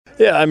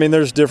Yeah, I mean,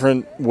 there's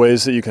different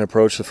ways that you can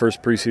approach the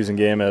first preseason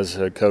game as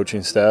a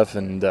coaching staff,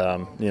 and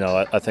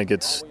I think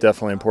it's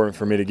definitely important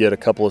for me to get a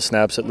couple of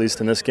snaps at least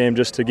in this game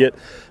just to get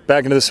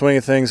back into the swing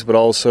of things, but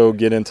also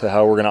get into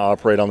how we're going to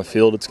operate on the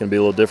field. It's going to be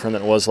a little different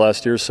than it was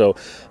last year, so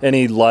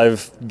any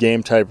live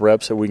game type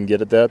reps that we can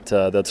get at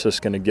that's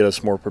just going to get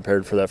us more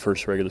prepared for that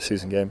first regular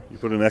season game. You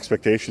put an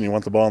expectation, you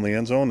want the ball in the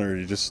end zone, or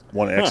you just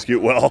want to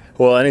execute well?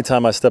 Well,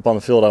 anytime I step on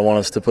the field, I want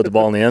us to put the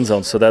ball in the end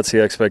zone, so that's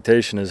the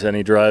expectation. Is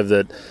any drive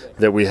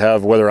that we have,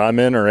 whether I'm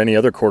in or any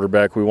other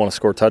quarterback, we want to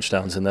score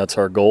touchdowns, and that's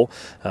our goal.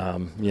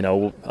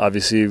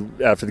 Obviously,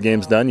 after the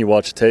game's done, you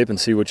watch the tape and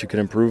see what you can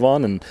improve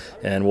on,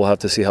 and we'll have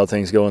to see how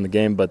things go in the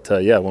game. But,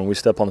 when we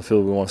step on the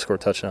field, we want to score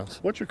touchdowns.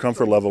 What's your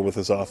comfort level with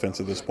this offense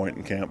at this point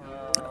in camp?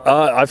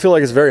 I feel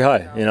like it's very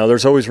high.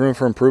 There's always room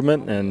for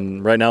improvement,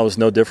 and right now is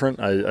no different.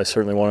 I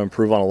certainly want to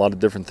improve on a lot of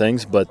different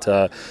things, but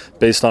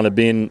based on it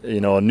being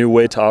a new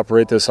way to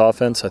operate this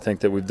offense, I think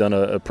that we've done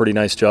a pretty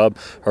nice job.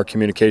 Our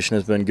communication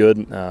has been good,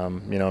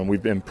 and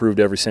we've improved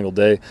every single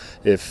day.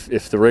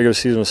 If the regular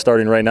season was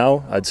starting right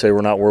now, I'd say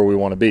we're not where we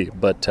want to be,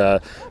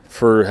 but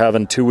for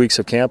having 2 weeks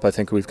of camp, I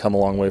think we've come a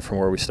long way from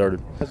where we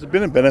started. Has it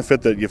been a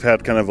benefit that you've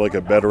had kind of like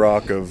a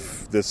bedrock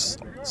of this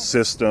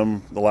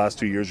system the last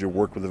 2 years? You've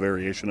worked with a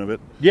variation of it?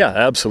 Yeah,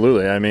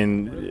 absolutely. I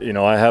mean,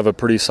 I have a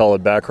pretty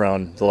solid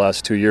background the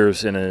last 2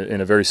 years in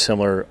a very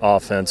similar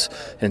offense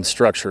and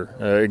structure.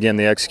 Again,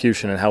 the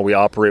execution and how we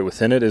operate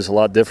within it is a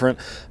lot different,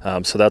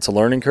 so that's a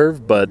learning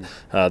curve, but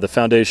the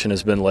foundation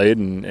has been laid,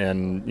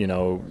 and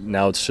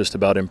now it's just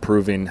about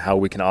improving how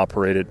we can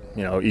operate it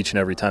each and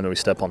every time that we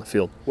step on the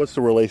field. What's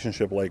the relationship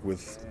like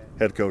with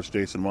head coach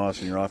Jason Maas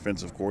and your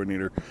offensive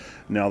coordinator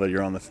now that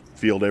you're on the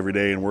field every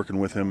day and working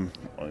with him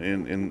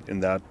in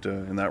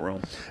that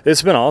realm?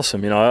 It's been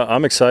awesome.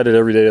 I'm excited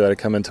every day that I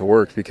come into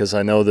work because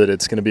I know that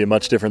it's going to be a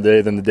much different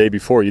day than the day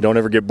before. You don't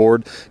ever get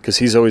bored because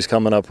he's always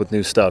coming up with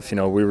new stuff.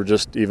 We were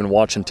just even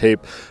watching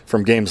tape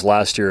from games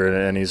last year,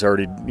 and he's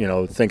already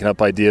thinking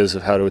up ideas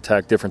of how to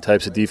attack different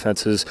types of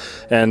defenses,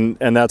 and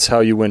that's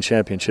how you win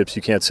championships.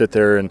 You can't sit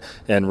there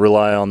and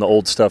rely on the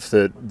old stuff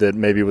that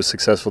maybe was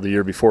successful the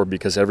year before,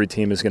 because every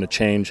team is going to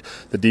change.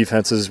 The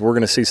defenses, we're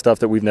going to see stuff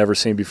that we've never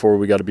seen before.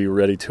 We got to be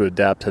ready to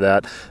adapt to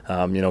that.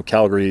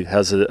 Calgary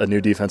has a new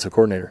defensive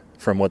coordinator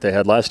from what they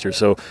had last year.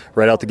 So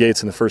right out the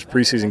gates in the first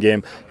preseason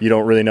game, you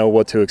don't really know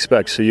what to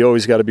expect. So you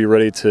always got to be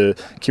ready to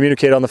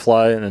communicate on the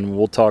fly, and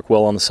we'll talk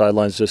well on the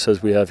sidelines just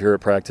as we have here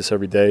at practice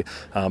every day.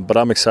 But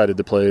I'm excited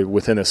to play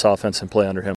within this offense and play under him.